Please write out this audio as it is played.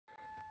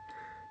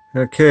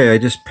Okay, I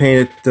just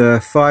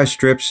painted 5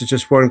 strips. It's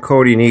just 1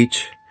 coating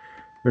each.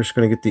 We're just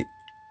going to get the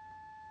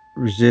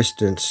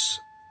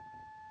resistance.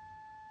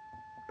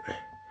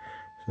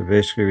 So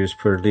basically we just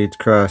put our leads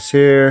across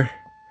here.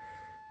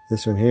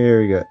 This one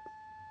here we got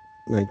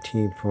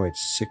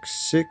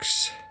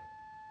 19.66.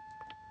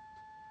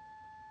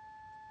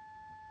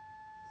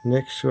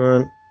 Next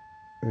one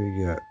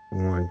we got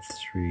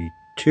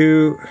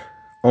 132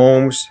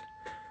 ohms.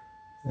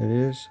 That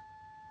is.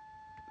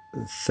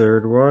 The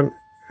third one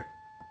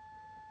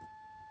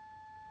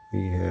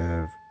we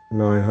have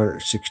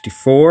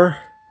 964.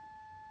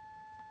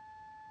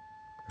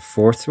 The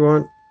fourth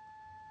one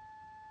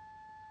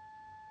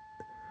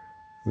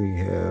we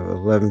have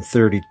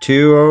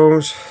 1132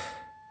 ohms.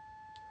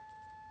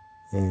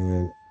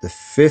 And the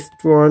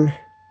fifth one,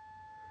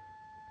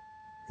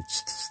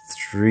 it's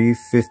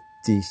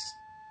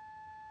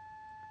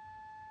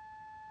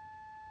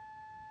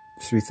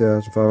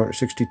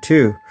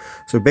 3,562.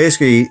 So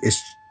basically,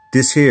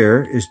 this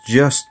here is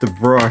just the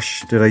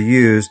brush that I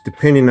use,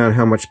 depending on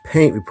how much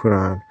paint we put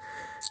on.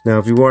 Now,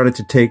 if we wanted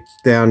to take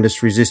down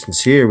this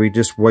resistance here, we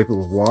just wipe it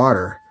with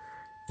water,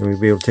 and we'd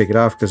be able to take it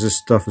off because this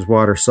stuff is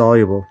water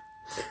soluble.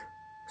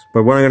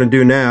 But what I'm going to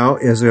do now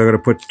is I'm going to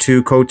put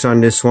 2 coats on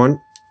this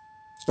one.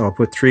 I'll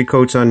put 3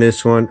 coats on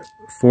this one,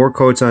 4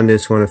 coats on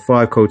this one, and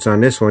 5 coats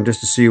on this one, just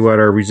to see what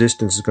our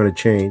resistance is going to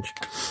change.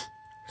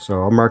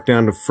 So I'll mark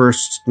down the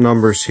first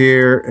numbers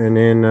here, and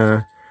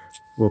then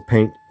we'll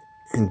paint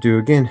and do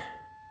again.